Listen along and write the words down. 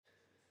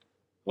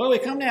Well, we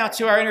come now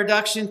to our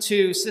introduction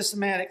to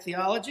systematic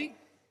theology.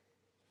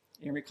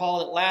 And recall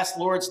that last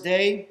Lord's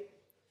Day,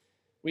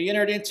 we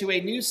entered into a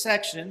new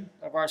section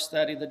of our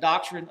study, the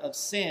doctrine of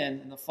sin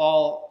and the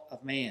fall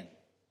of man.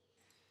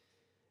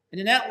 And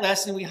in that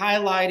lesson, we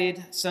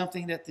highlighted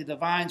something that the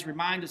divines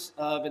remind us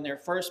of in their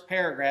first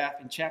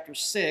paragraph in chapter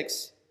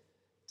 6.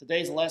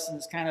 Today's lesson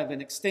is kind of an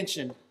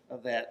extension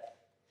of that.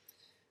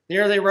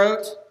 There they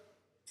wrote,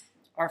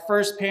 "Our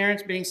first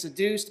parents, being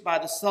seduced by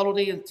the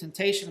subtlety and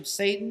temptation of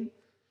Satan,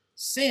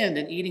 sinned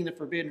in eating the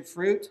forbidden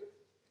fruit.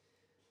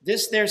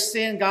 This their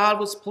sin God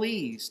was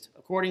pleased,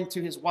 according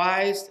to his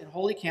wise and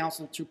holy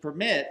counsel, to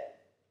permit,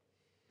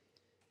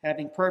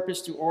 having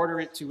purpose to order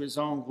it to his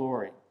own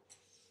glory."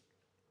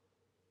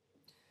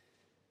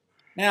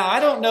 Now, I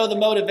don't know the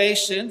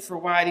motivation for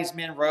why these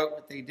men wrote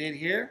what they did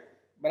here,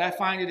 but I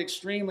find it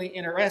extremely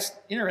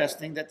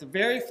interesting that the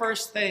very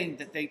first thing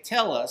that they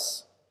tell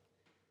us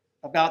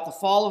about the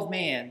fall of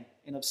man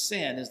and of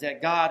sin is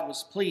that God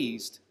was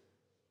pleased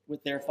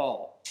with their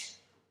fall.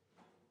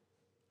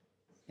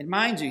 And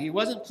mind you, he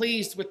wasn't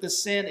pleased with the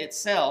sin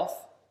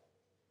itself.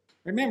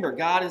 Remember,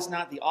 God is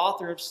not the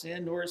author of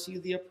sin, nor is he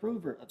the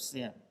approver of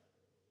sin.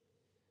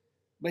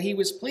 But he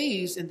was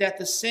pleased in that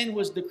the sin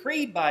was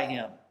decreed by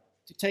him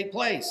to take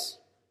place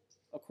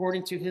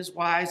according to his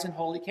wise and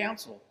holy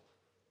counsel,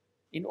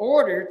 in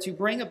order to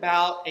bring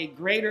about a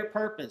greater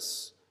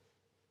purpose,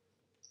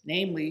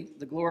 namely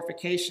the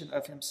glorification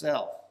of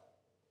himself.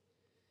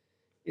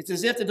 It's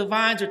as if the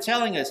divines are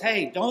telling us,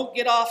 hey, don't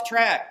get off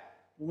track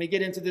when we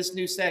get into this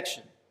new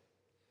section.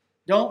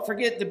 Don't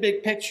forget the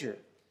big picture.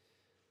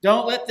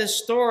 Don't let this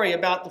story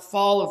about the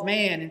fall of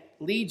man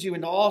lead you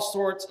into all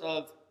sorts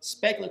of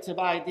speculative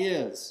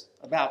ideas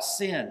about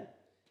sin,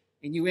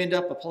 and you end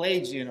up a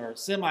Pelagian or a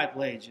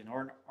semi-Pelagian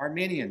or an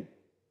Arminian.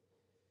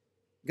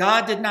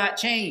 God did not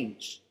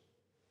change.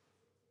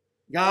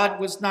 God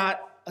was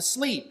not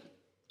asleep.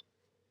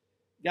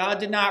 God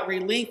did not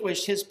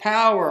relinquish his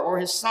power or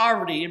his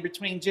sovereignty in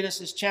between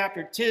Genesis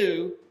chapter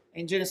 2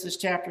 and Genesis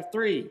chapter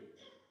 3.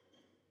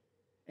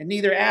 And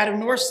neither Adam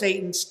nor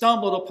Satan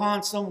stumbled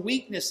upon some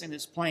weakness in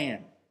his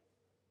plan.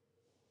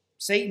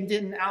 Satan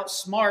didn't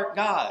outsmart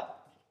God.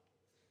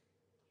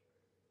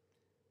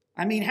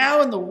 I mean,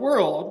 how in the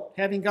world,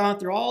 having gone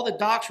through all the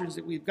doctrines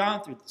that we've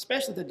gone through,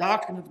 especially the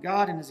doctrine of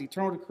God and his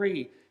eternal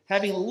decree,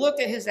 having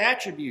looked at his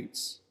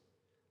attributes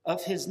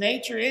of his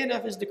nature and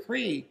of his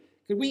decree,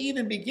 could we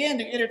even begin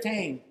to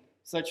entertain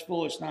such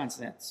foolish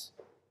nonsense?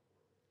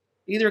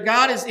 Either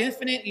God is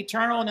infinite,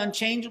 eternal, and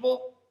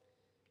unchangeable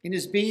in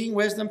his being,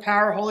 wisdom,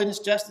 power, holiness,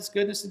 justice,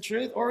 goodness, and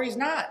truth, or he's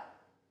not.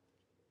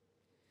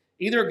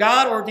 Either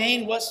God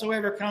ordained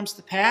whatsoever comes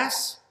to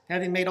pass,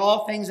 having made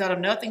all things out of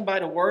nothing by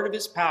the word of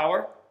his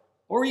power,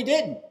 or he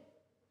didn't.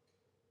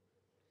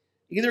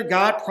 Either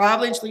God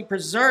providentially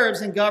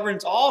preserves and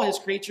governs all his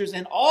creatures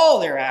and all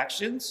their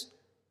actions,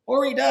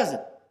 or he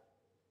doesn't.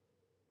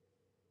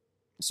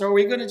 So are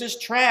we going to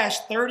just trash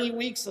 30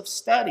 weeks of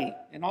study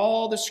and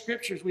all the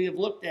scriptures we have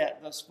looked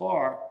at thus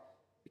far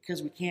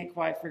because we can't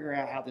quite figure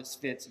out how this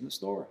fits in the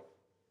story?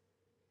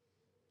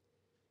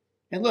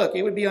 And look,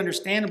 it would be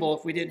understandable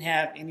if we didn't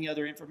have any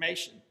other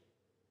information.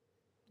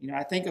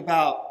 I think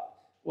about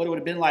what it would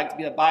have been like to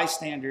be a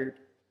bystander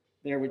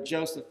there with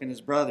Joseph and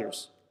his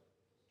brothers.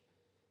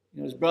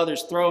 His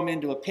brothers throw him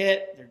into a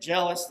pit. They're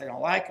jealous. They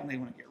don't like him. They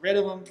want to get rid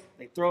of him.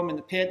 They throw him in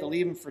the pit to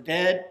leave him for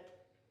dead.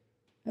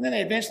 And then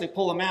they eventually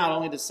pull him out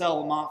only to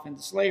sell him off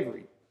into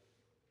slavery.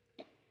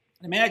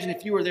 Imagine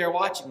if you were there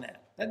watching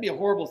that. That'd be a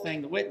horrible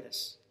thing to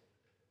witness.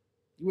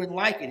 You wouldn't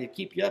like it. It'd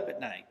keep you up at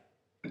night.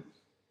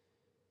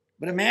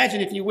 But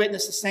imagine if you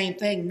witnessed the same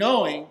thing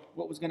knowing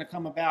what was going to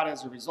come about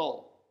as a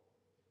result.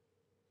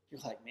 You're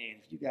like, man,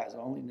 if you guys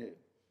only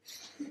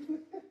knew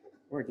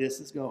where this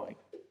is going.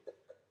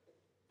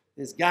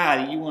 This guy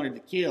that you wanted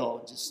to kill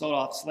and just sold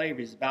off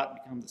slavery is about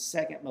to become the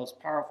second most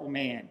powerful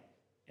man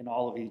in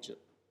all of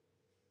Egypt.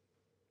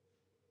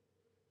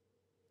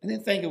 And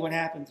then think of what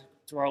happened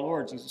to our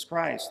Lord Jesus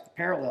Christ. The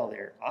parallel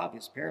there,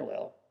 obvious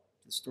parallel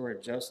to the story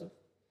of Joseph.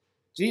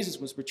 Jesus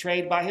was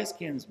betrayed by his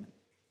kinsmen.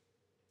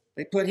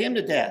 They put him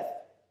to death.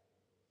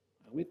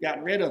 We've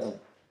gotten rid of him,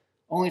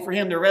 only for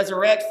him to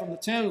resurrect from the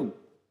tomb,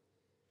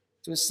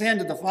 to ascend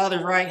to the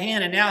Father's right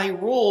hand, and now he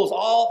rules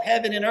all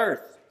heaven and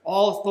earth,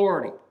 all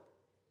authority.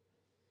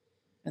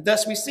 And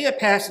thus we see a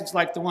passage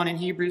like the one in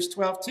Hebrews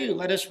 12:2.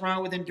 Let us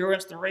run with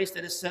endurance the race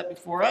that is set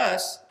before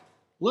us,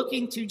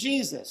 looking to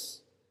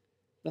Jesus,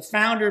 the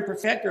founder and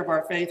perfecter of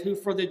our faith, who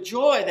for the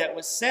joy that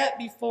was set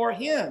before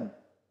him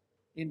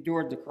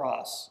endured the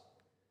cross,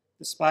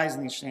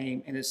 despising the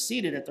shame, and is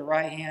seated at the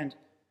right hand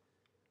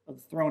of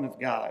the throne of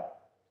God.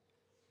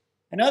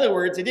 In other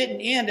words, it didn't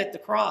end at the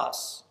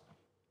cross.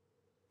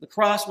 The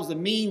cross was a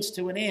means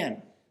to an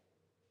end.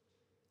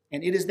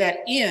 And it is that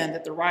end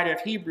that the writer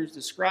of Hebrews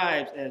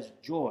describes as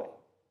joy.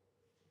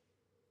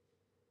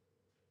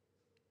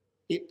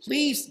 It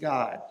pleased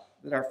God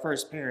that our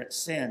first parents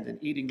sinned in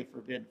eating the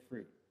forbidden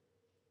fruit.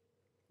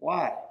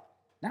 Why?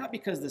 Not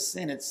because the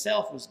sin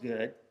itself was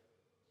good,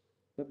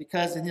 but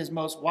because in his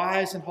most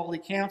wise and holy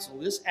counsel,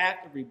 this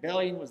act of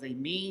rebellion was a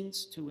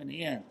means to an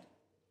end.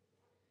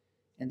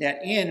 And that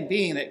end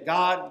being that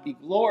God would be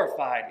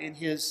glorified in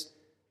his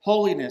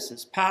holiness,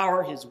 his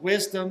power, his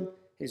wisdom,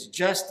 his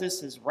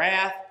justice, his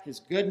wrath, his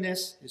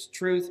goodness, his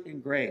truth,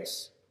 and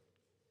grace.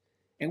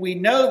 And we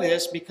know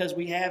this because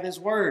we have his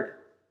word.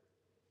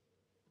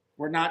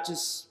 We're not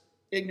just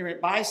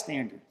ignorant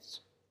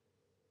bystanders.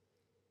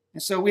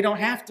 And so we don't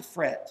have to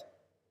fret.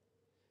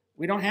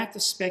 We don't have to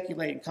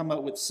speculate and come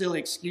up with silly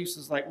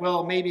excuses like,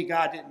 well, maybe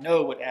God didn't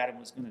know what Adam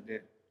was going to do.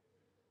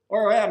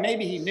 Or, well,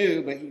 maybe he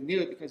knew, but he knew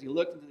it because he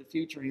looked into the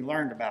future and he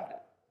learned about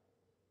it.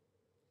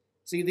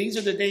 See, these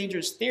are the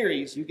dangerous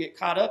theories you get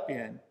caught up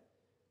in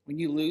when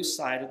you lose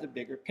sight of the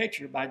bigger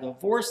picture by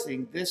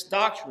divorcing this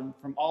doctrine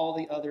from all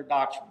the other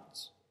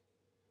doctrines.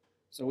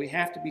 So we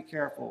have to be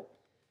careful,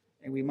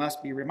 and we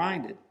must be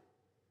reminded.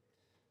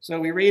 So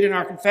we read in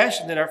our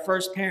confession that our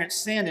first parents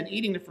sinned in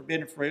eating the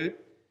forbidden fruit,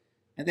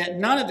 and that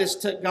none of this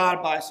took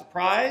God by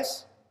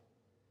surprise,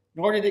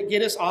 nor did it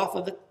get us off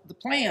of the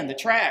plan, the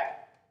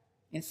track.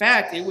 In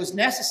fact, it was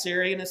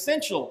necessary and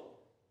essential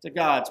to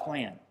God's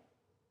plan.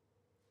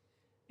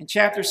 In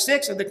chapter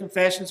 6 of the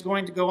confession is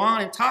going to go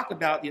on and talk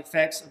about the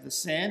effects of the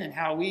sin and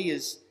how we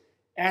as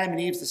Adam and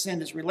Eve's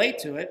descendants relate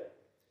to it.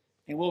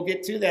 And we'll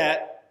get to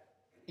that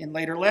in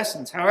later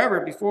lessons.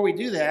 However, before we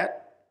do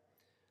that,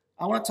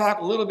 I want to talk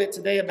a little bit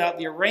today about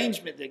the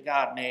arrangement that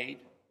God made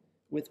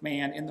with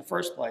man in the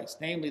first place,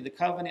 namely the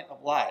covenant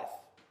of life,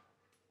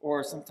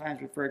 or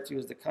sometimes referred to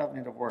as the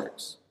covenant of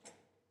works.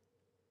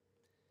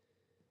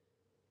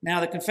 Now,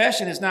 the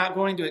confession is not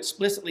going to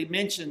explicitly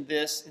mention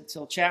this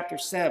until chapter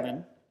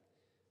 7,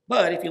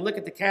 but if you look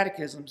at the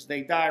catechisms,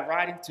 they dive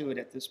right into it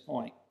at this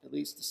point, at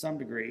least to some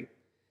degree.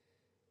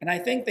 And I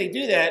think they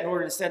do that in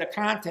order to set a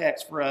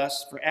context for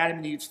us for Adam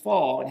and Eve's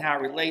fall and how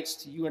it relates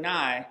to you and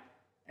I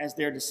as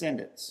their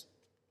descendants.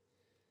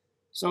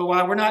 So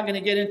while we're not going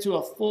to get into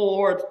a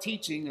full-orbed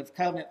teaching of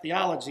covenant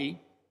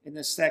theology in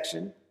this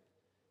section,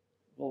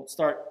 we'll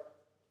start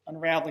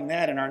unraveling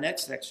that in our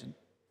next section.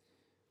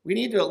 We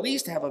need to at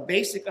least have a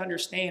basic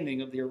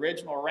understanding of the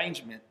original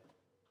arrangement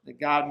that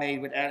God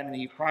made with Adam and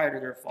Eve prior to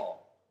their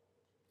fall.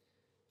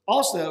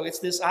 Also, it's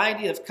this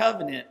idea of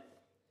covenant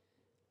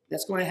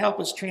that's going to help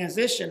us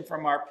transition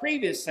from our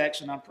previous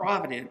section on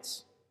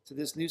providence to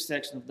this new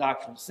section of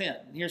doctrine of sin.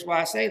 And here's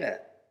why I say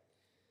that.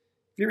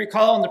 If you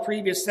recall in the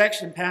previous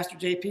section, Pastor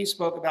JP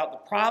spoke about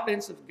the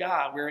providence of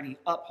God, wherein he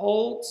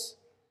upholds,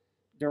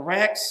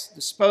 directs,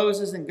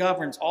 disposes, and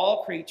governs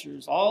all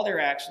creatures, all their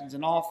actions,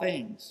 and all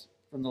things,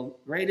 from the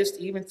greatest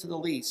even to the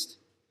least,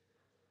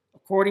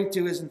 according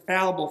to his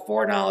infallible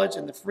foreknowledge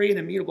and the free and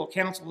immutable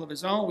counsel of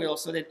his own will,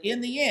 so that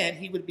in the end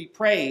he would be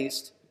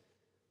praised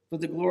for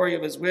the glory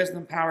of his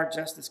wisdom, power,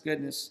 justice,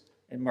 goodness,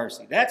 and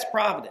mercy. That's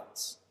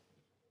providence.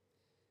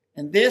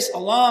 And this,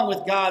 along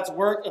with God's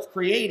work of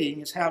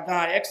creating, is how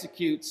God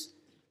executes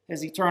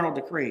his eternal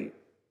decree.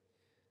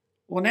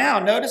 Well, now,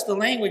 notice the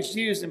language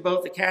used in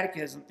both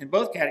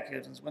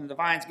catechisms when the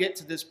divines get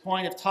to this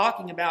point of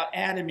talking about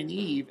Adam and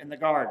Eve in the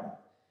garden.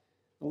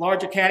 The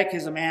larger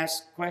catechism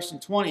asks, question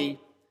 20,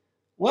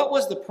 what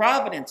was the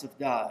providence of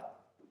God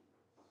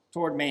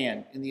toward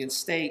man in the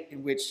state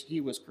in which he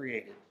was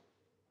created?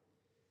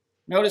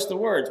 Notice the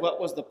words, what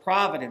was the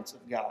providence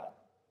of God?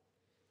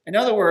 In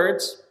other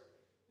words,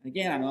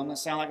 again, I know I'm going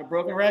to sound like a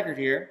broken record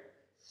here,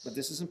 but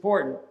this is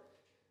important.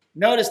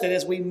 Notice that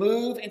as we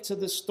move into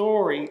the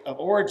story of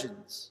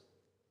origins,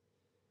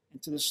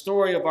 into the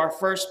story of our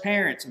first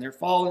parents and their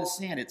fall into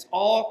sin, it's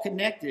all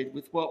connected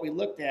with what we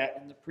looked at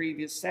in the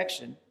previous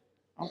section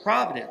on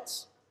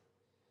providence.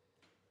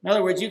 In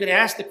other words, you could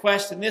ask the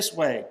question this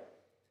way: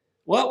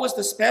 what was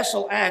the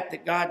special act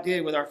that God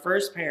did with our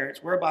first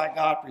parents whereby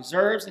God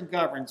preserves and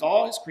governs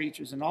all his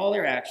creatures and all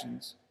their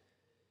actions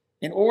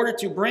in order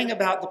to bring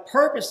about the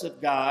purpose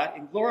of God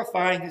in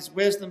glorifying his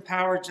wisdom,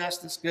 power,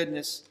 justice,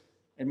 goodness,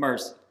 and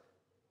mercy?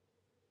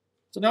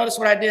 So notice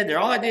what I did there.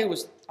 All I did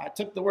was I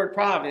took the word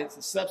providence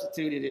and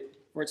substituted it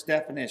for its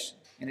definition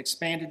and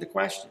expanded the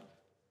question.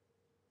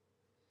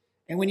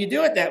 And when you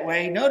do it that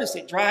way, notice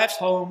it drives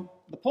home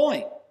the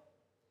point.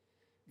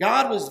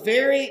 God was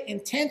very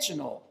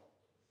intentional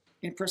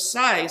and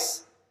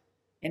precise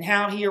in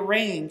how he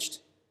arranged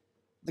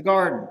the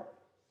garden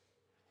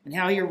and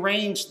how he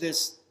arranged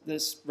this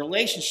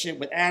relationship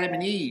with Adam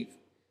and Eve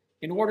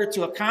in order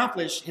to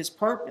accomplish his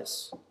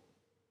purpose.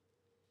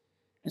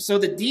 And so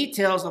the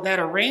details of that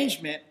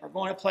arrangement are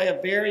going to play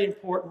a very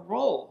important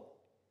role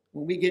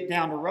when we get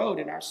down the road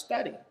in our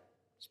study,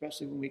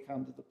 especially when we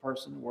come to the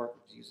person and work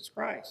of Jesus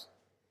Christ.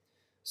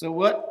 So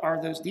what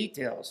are those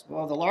details?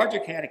 Well, the larger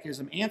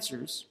catechism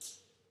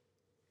answers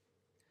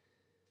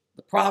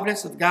the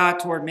providence of God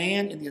toward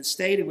man in the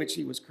estate in which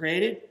he was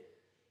created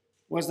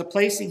was the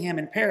placing him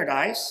in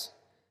paradise,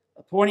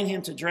 appointing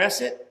him to dress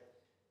it,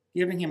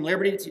 giving him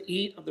liberty to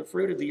eat of the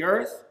fruit of the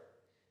earth,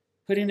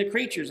 putting the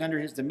creatures under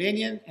his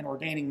dominion and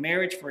ordaining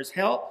marriage for his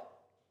help,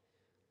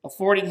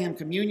 affording him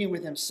communion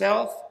with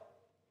himself,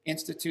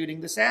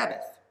 instituting the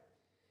Sabbath.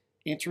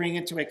 entering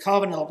into a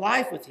covenant of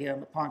life with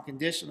him upon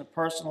condition of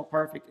personal,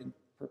 perfect, and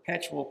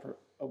perpetual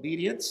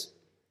obedience,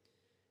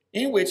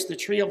 in which the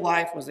tree of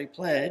life was a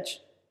pledge,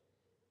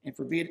 and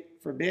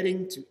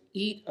forbidding to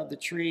eat of the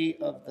tree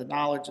of the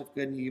knowledge of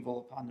good and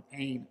evil upon the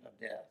pain of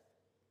death.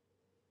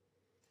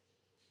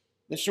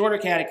 The Shorter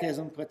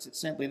Catechism puts it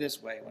simply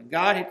this way: when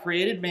God had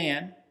created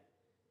man,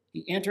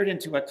 he entered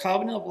into a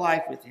covenant of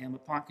life with him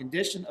upon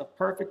condition of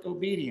perfect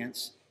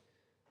obedience,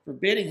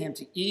 forbidding him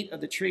to eat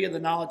of the tree of the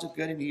knowledge of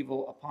good and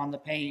evil upon the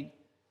pain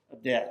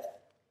of death.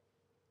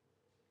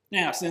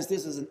 Now, since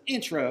this is an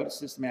intro to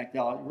systematic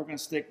theology, we're going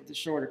to stick with the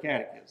Shorter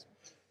Catechism.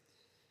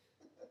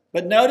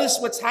 But notice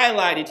what's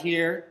highlighted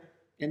here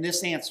in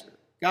this answer.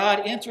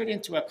 God entered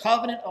into a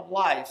covenant of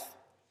life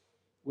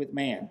with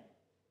man.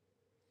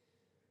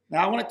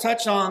 Now, I want to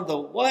touch on the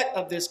what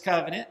of this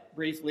covenant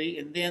briefly,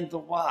 and then the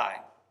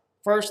why.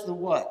 First, the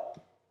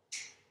what.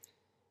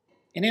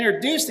 In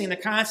introducing the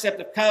concept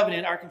of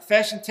covenant, our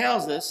confession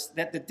tells us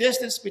that the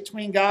distance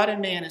between God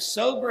and man is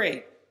so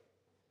great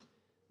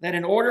that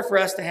in order for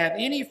us to have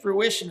any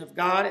fruition of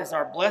God as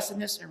our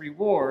blessedness and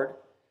reward,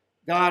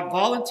 God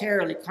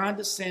voluntarily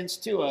condescends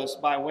to us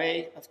by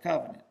way of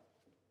covenant.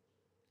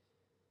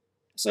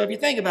 So if you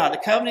think about it,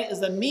 the covenant is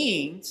the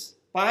means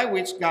by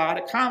which God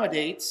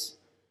accommodates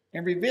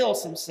and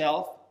reveals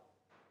himself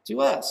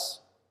to us.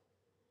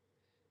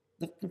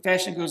 The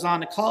confession goes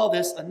on to call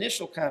this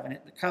initial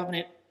covenant the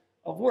covenant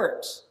of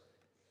works.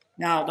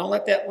 Now, don't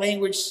let that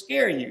language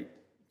scare you.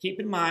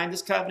 Keep in mind,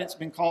 this covenant's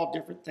been called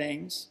different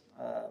things.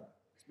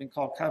 It's been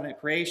called covenant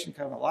of creation,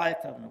 covenant of life,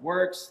 covenant of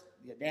works,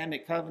 the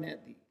Adamic covenant,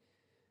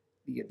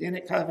 the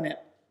Edenic covenant.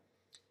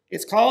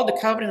 It's called the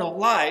covenant of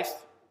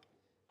life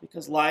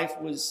because life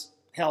was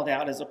held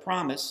out as a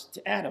promise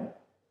to Adam.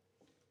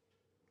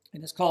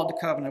 And it's called the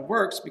covenant of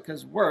works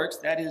because works,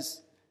 that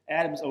is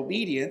Adam's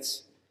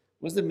obedience,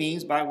 was the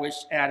means by which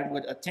Adam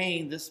would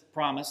attain this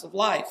promise of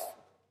life.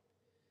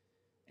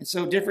 And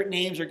so different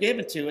names are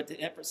given to it to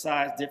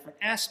emphasize different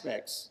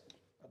aspects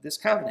of this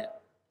covenant.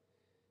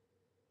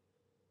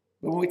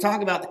 But when we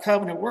talk about the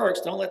covenant of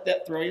works, don't let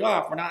that throw you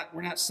off.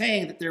 We're not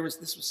saying that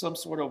this was some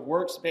sort of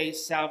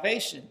works-based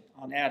salvation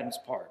on Adam's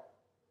part.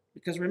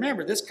 Because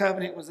remember, this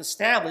covenant was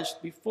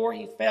established before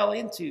he fell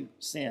into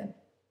sin.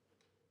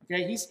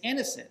 Okay, he's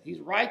innocent. He's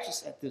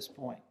righteous at this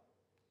point.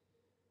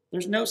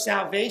 There's no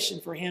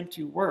salvation for him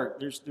to work.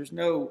 There's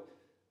no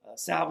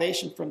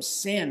salvation from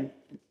sin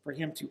for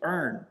him to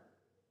earn.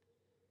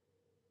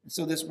 And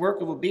so this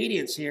work of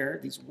obedience here,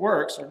 these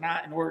works, are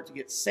not in order to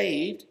get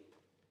saved,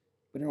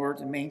 but in order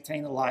to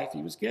maintain the life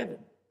he was given.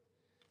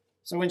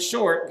 So in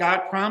short,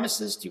 God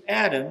promises to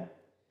Adam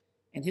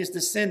and his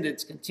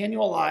descendants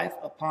continual life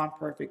upon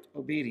perfect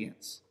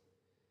obedience.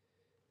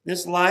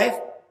 This life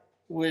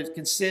would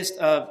consist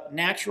of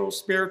natural,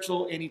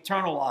 spiritual, and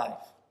eternal life.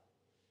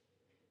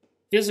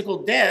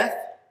 Physical death,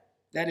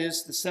 that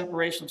is the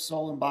separation of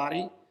soul and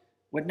body,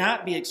 would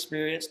not be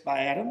experienced by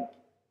Adam.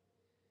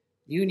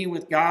 Union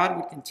with God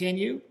would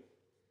continue,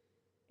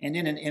 and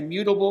in an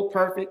immutable,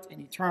 perfect,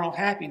 and eternal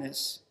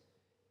happiness,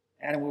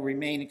 Adam will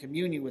remain in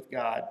communion with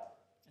God,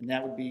 and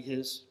that would be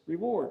his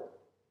reward.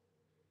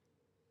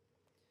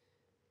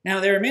 Now,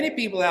 there are many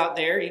people out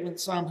there, even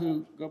some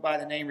who go by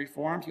the name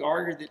Reformed, who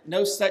argue that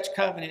no such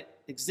covenant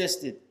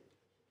existed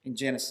in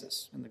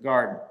Genesis, in the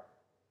garden.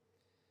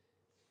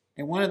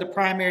 And one of the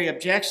primary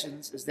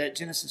objections is that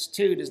Genesis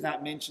 2 does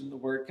not mention the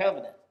word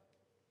covenant.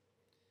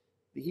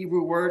 The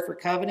Hebrew word for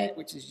covenant,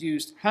 which is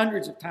used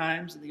hundreds of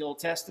times in the Old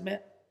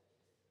Testament,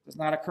 does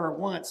not occur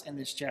once in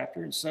this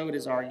chapter, and so it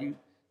is argued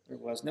there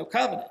was no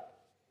covenant.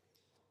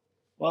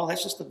 Well,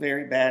 that's just a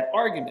very bad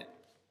argument.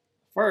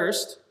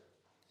 First,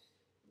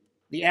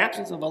 the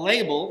absence of a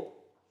label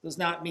does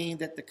not mean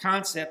that the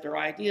concept or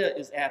idea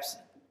is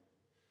absent.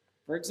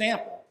 For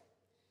example,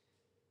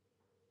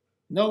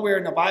 nowhere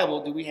in the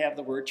Bible do we have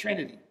the word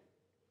Trinity.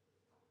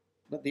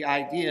 But the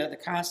idea, the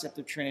concept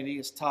of Trinity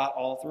is taught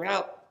all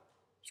throughout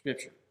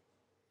Scripture.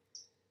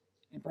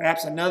 And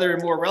perhaps another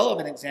more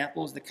relevant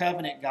example is the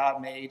covenant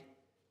God made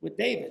with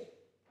David.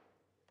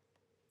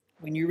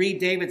 When you read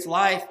David's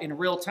life in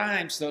real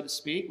time, so to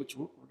speak, which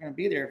we're going to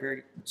be there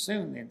very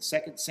soon in 2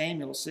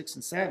 Samuel 6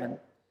 and 7,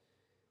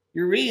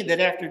 you read that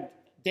after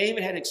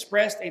David had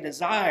expressed a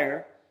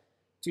desire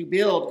to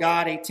build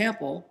God a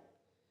temple,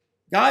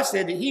 God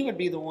said that he would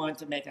be the one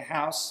to make a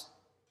house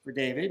for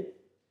David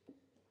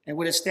and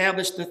would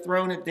establish the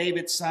throne of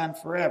David's son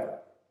forever.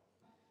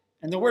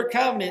 And the word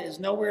covenant is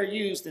nowhere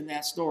used in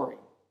that story.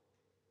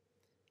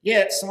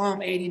 Yet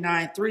Psalm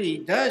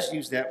 89:3 does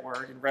use that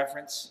word in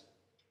reference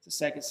to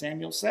 2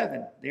 Samuel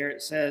 7. There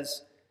it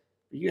says,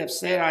 "You have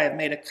said, I have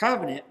made a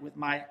covenant with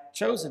my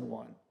chosen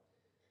one.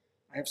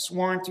 I have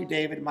sworn to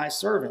David my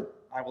servant,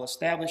 I will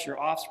establish your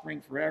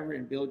offspring forever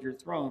and build your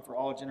throne for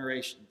all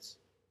generations."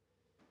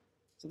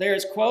 So there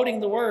is quoting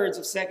the words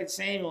of 2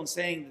 Samuel and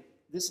saying that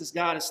this is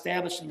God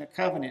establishing a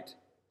covenant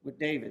with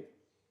David.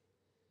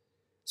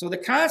 So the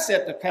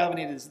concept of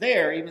covenant is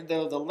there, even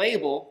though the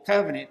label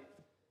covenant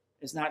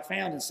is not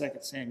found in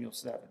 2 Samuel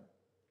 7.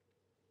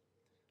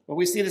 But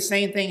we see the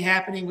same thing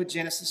happening with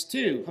Genesis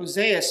 2.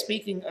 Hosea,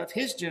 speaking of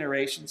his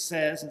generation,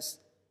 says in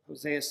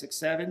Hosea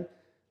 6:7,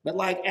 "But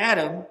like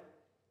Adam,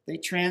 they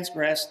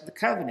transgressed the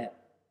covenant.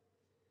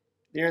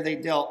 There they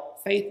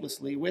dealt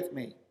faithlessly with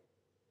me."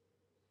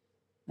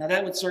 Now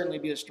that would certainly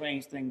be a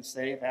strange thing to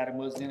say if Adam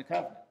wasn't in a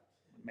covenant.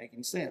 It wouldn't make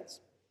any sense.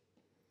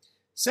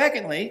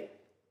 Secondly,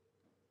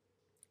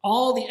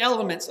 all the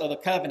elements of a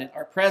covenant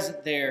are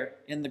present there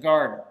in the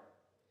garden.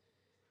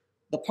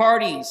 The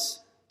parties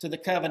to the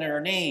covenant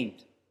are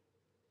named.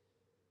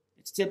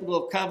 It's typical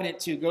of covenant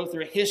to go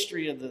through a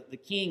history of the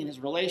king and his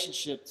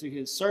relationship to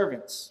his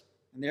servants.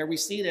 And there we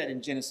see that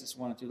in Genesis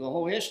 1 and 2, the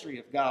whole history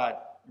of God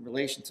in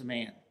relation to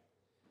man.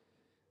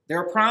 There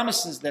are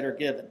promises that are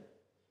given.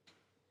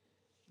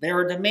 There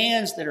are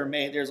demands that are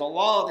made. There's a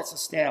law that's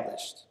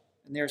established.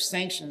 And there are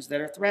sanctions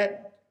that are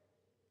threatened.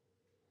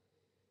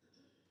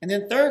 And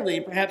then thirdly,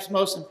 and perhaps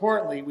most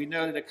importantly, we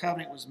know that a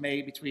covenant was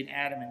made between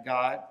Adam and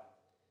God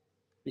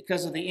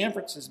because of the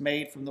inferences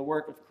made from the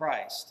work of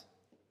Christ,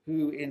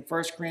 who in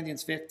 1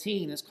 Corinthians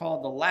 15 is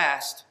called the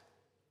last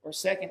or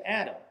second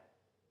Adam.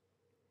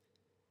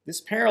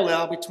 This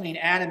parallel between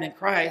Adam and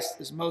Christ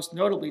is most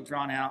notably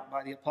drawn out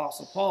by the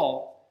Apostle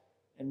Paul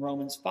in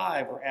Romans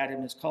 5, where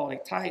Adam is called a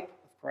type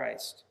of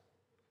Christ.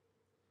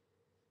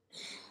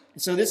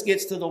 And so this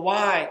gets to the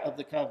why of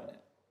the covenant.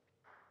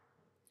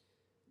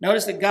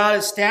 Notice that God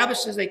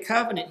establishes a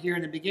covenant here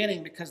in the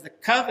beginning because the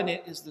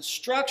covenant is the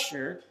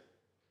structure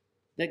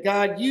that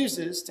God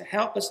uses to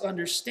help us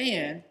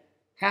understand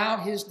how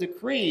his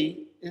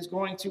decree is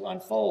going to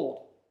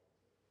unfold.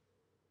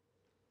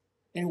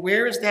 And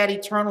where is that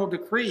eternal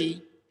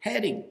decree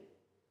heading?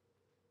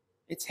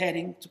 It's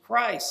heading to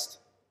Christ.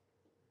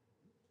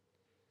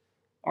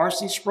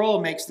 R.C.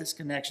 Sproul makes this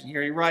connection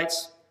here. He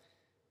writes,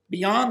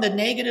 "Beyond the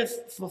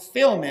negative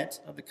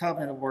fulfillment of the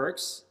covenant of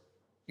works,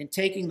 in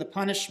taking the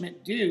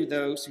punishment due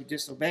those who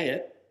disobey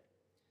it,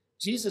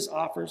 Jesus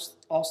offers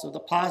also the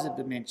positive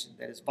dimension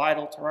that is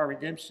vital to our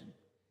redemption.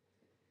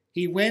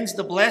 He wins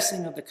the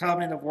blessing of the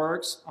covenant of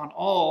works on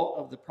all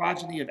of the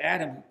progeny of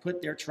Adam who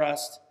put their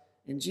trust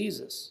in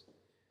Jesus.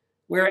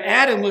 Where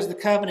Adam was the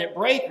covenant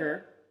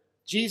breaker,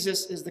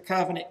 Jesus is the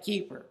covenant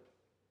keeper.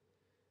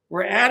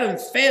 Where Adam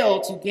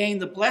failed to gain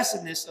the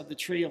blessedness of the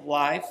tree of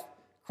life,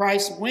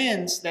 Christ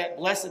wins that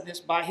blessedness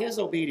by his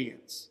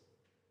obedience,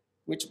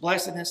 which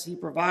blessedness he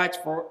provides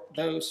for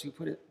those who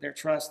put their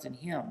trust in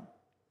him.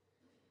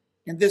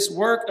 In this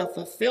work of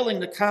fulfilling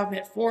the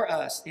covenant for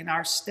us in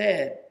our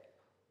stead,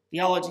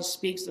 theology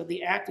speaks of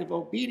the active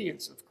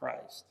obedience of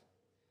Christ.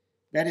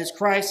 That is,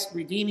 Christ's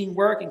redeeming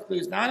work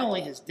includes not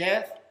only his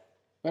death,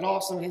 but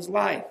also his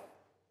life.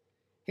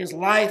 His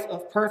life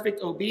of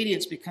perfect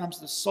obedience becomes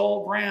the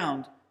sole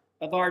ground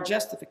of our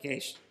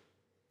justification.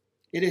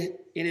 It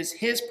is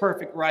his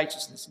perfect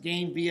righteousness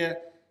gained via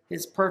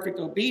his perfect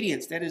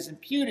obedience that is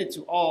imputed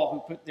to all who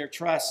put their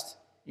trust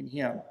in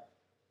him.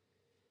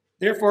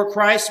 Therefore,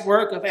 Christ's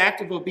work of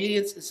active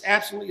obedience is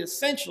absolutely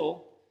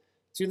essential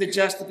to the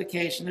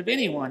justification of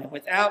anyone. And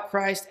without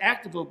Christ's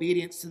active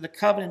obedience to the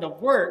covenant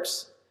of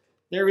works,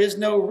 there is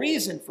no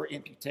reason for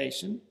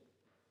imputation.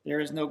 There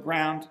is no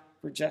ground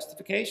for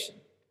justification.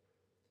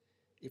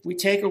 If we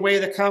take away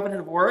the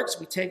covenant of works,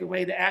 we take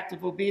away the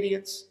active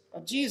obedience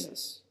of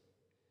Jesus.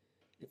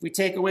 If we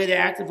take away the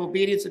active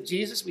obedience of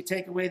Jesus, we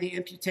take away the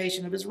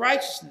imputation of his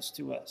righteousness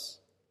to us.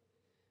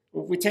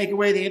 If we take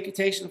away the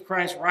imputation of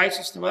Christ's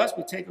righteousness to us,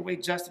 we take away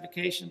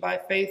justification by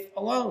faith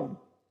alone.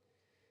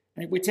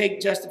 And if we take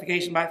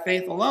justification by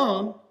faith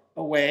alone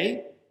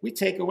away, we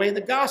take away the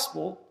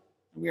gospel,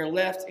 and we are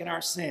left in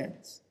our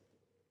sins.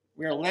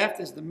 We are left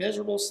as the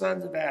miserable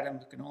sons of Adam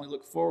who can only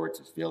look forward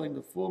to feeling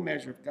the full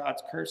measure of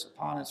God's curse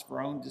upon us for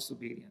our own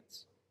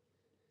disobedience.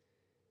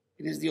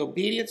 It is the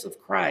obedience of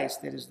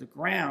Christ that is the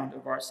ground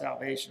of our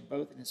salvation,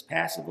 both in his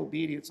passive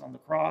obedience on the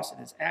cross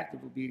and his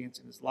active obedience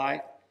in his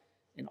life.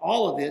 And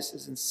all of this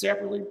is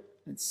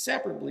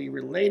inseparably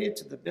related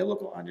to the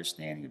biblical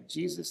understanding of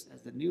Jesus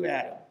as the new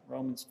Adam,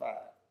 Romans 5,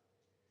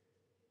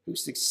 who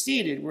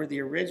succeeded where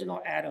the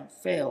original Adam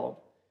failed,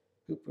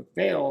 who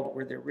prevailed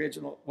where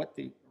what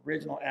the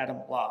original Adam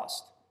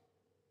lost.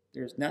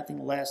 There is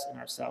nothing less in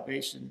our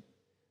salvation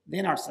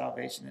than our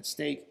salvation at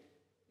stake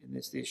in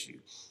this issue.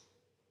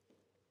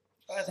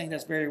 I think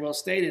that's very well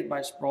stated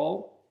by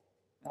Sproul.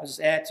 I'll just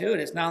add to it,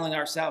 it's not only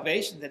our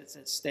salvation that it's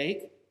at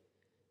stake,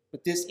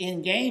 but this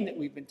end game that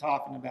we've been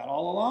talking about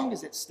all along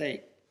is at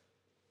stake,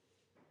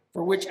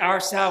 for which our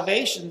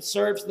salvation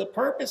serves the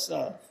purpose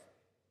of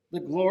the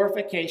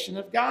glorification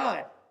of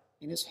God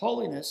in his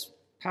holiness,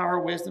 power,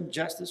 wisdom,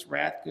 justice,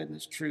 wrath,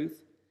 goodness,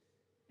 truth,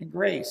 and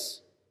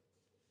grace.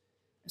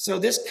 So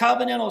this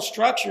covenantal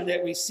structure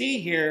that we see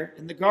here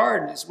in the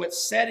garden is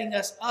what's setting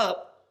us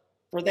up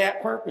for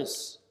that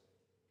purpose.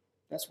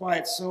 That's why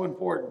it's so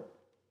important.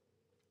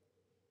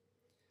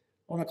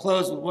 I want to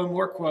close with one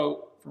more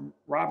quote from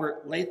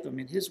Robert Latham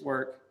in his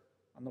work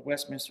on the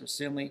Westminster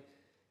Assembly.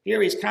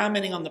 Here he's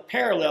commenting on the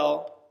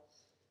parallel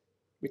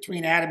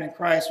between Adam and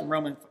Christ in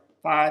Romans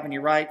 5, and he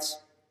writes,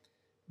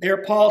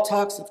 "There Paul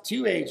talks of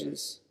two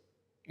ages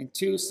in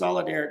two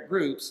solidaric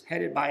groups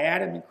headed by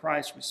Adam and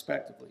Christ,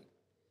 respectively.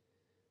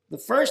 The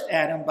first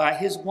Adam, by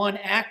his one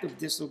act of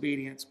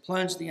disobedience,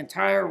 plunged the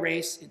entire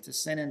race into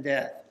sin and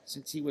death,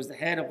 since he was the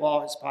head of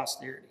all his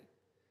posterity.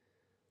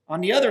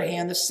 On the other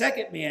hand, the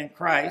second man,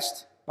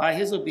 Christ, by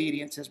his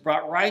obedience, has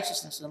brought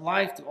righteousness and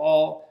life to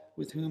all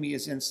with whom he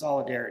is in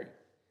solidarity.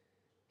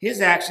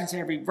 His actions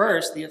have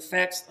reversed the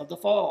effects of the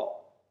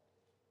fall,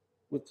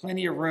 with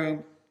plenty of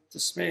room to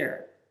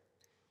spare.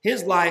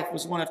 His life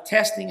was one of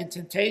testing and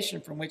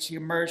temptation from which he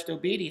emerged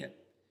obedient.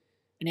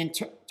 And in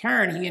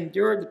turn, he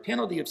endured the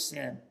penalty of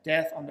sin,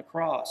 death on the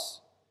cross.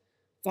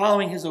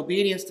 Following his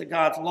obedience to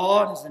God's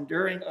law and his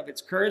enduring of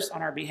its curse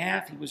on our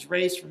behalf, he was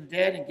raised from the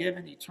dead and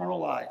given eternal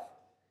life.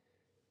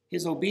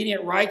 His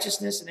obedient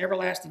righteousness and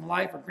everlasting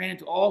life are granted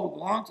to all who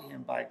belong to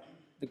him by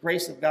the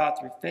grace of God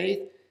through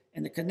faith,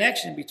 and the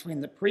connection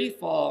between the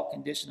pre-fall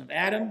condition of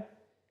Adam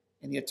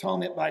and the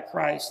atonement by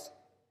Christ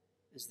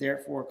is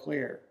therefore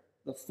clear.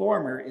 The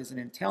former is an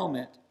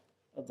entailment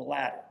of the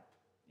latter,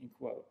 end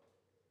quote.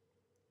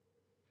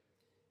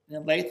 And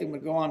then Latham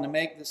would go on to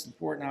make this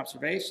important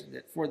observation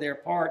that for their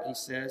part, he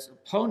says,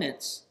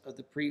 opponents of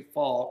the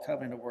pre-fall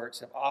covenant of works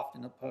have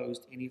often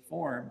opposed any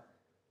form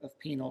of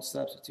penal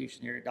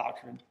substitutionary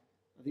doctrine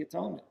of the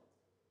atonement.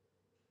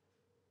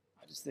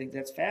 I just think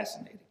that's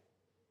fascinating.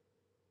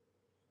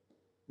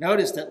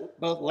 Notice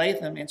that both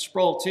Latham and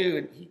Sproul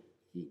too,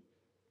 and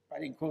I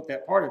didn't quote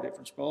that part of it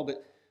from Sproul,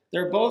 but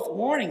they're both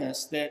warning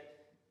us that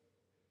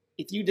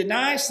if you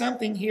deny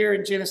something here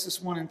in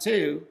Genesis 1 and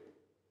 2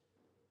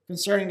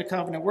 concerning the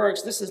covenant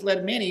works, this has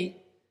led many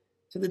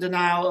to the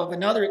denial of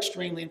another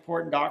extremely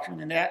important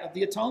doctrine, and that of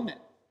the atonement,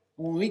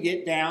 when we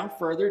get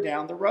further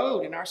down the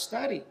road in our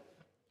study.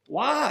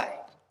 Why?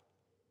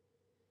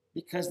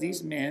 Because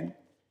these men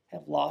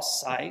have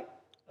lost sight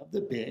of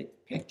the big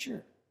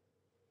picture.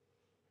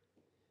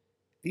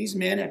 These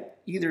men have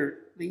either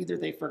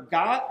they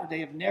forgot or they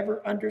have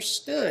never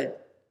understood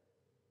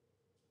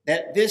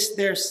that this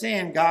their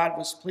sin God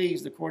was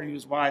pleased, according to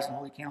his wise and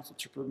holy counsel,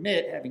 to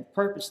permit, having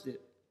purposed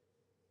it,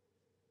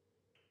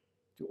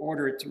 to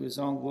order it to his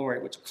own glory,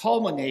 which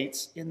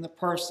culminates in the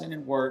person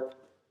and work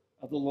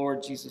of the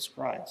Lord Jesus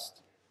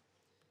Christ.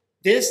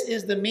 This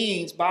is the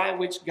means by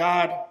which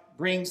God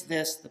brings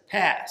this to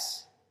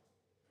pass.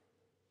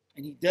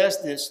 And he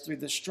does this through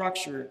the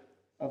structure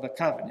of a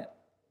covenant.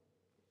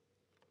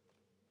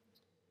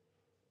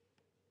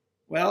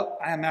 Well,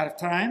 I am out of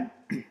time,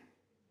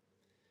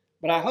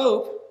 but I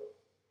hope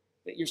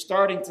that you're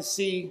starting to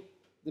see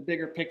the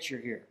bigger picture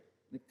here,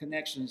 the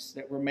connections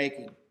that we're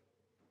making.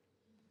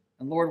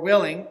 And Lord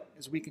willing,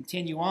 as we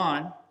continue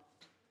on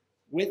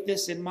with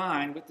this in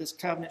mind, with this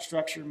covenant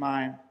structure in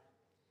mind,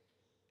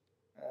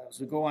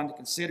 as we go on to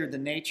consider the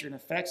nature and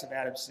effects of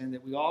Adam's sin,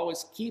 that we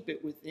always keep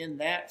it within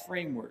that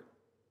framework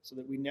so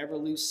that we never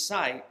lose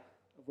sight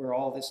of where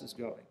all this is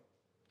going.